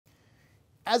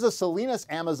As a Salinas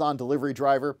Amazon delivery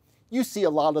driver, you see a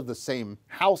lot of the same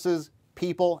houses,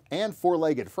 people, and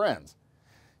four-legged friends.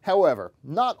 However,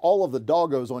 not all of the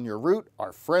doggos on your route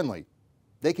are friendly.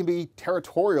 They can be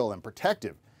territorial and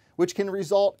protective, which can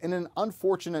result in an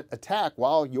unfortunate attack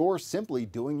while you're simply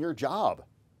doing your job.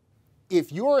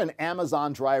 If you're an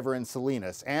Amazon driver in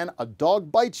Salinas and a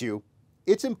dog bites you,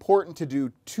 it's important to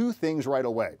do two things right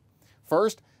away.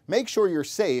 First, make sure you're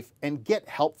safe and get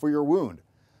help for your wound.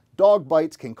 Dog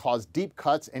bites can cause deep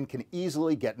cuts and can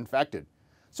easily get infected,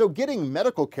 so getting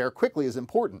medical care quickly is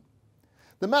important.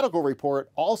 The medical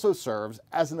report also serves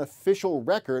as an official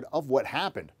record of what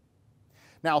happened.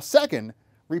 Now, second,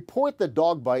 report the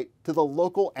dog bite to the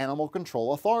local animal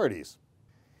control authorities.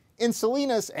 In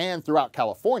Salinas and throughout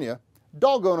California,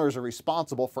 dog owners are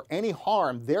responsible for any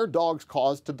harm their dogs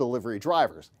cause to delivery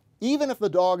drivers, even if the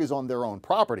dog is on their own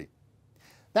property.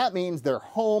 That means their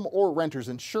home or renter's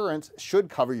insurance should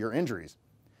cover your injuries.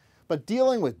 But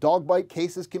dealing with dog bite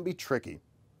cases can be tricky.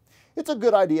 It's a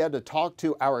good idea to talk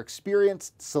to our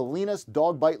experienced Salinas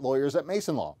dog bite lawyers at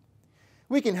Maison Law.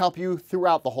 We can help you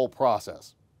throughout the whole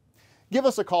process. Give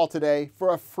us a call today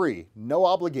for a free,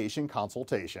 no-obligation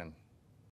consultation.